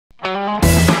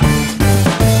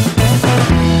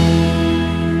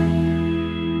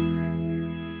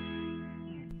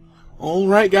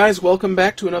Alright guys, welcome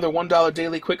back to another $1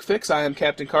 Daily Quick Fix. I am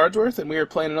Captain Cardsworth, and we are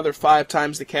playing another 5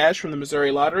 times the cash from the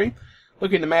Missouri Lottery.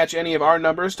 Looking to match any of our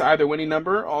numbers to either winning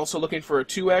number, also looking for a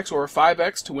 2x or a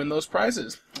 5x to win those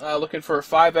prizes. Looking for a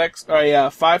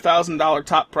 $5,000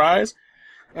 top prize,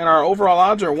 and our overall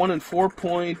odds are 1 in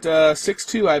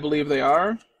 4.62, I believe they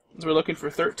are. So we're looking for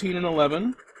 13 and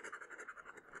 11.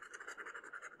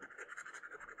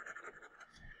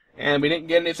 And we didn't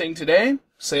get anything today.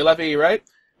 C'est la vie, right?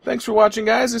 Thanks for watching,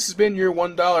 guys. This has been your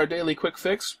 $1 Daily Quick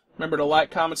Fix. Remember to like,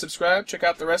 comment, subscribe. Check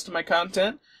out the rest of my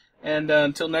content. And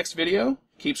until next video,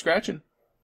 keep scratching.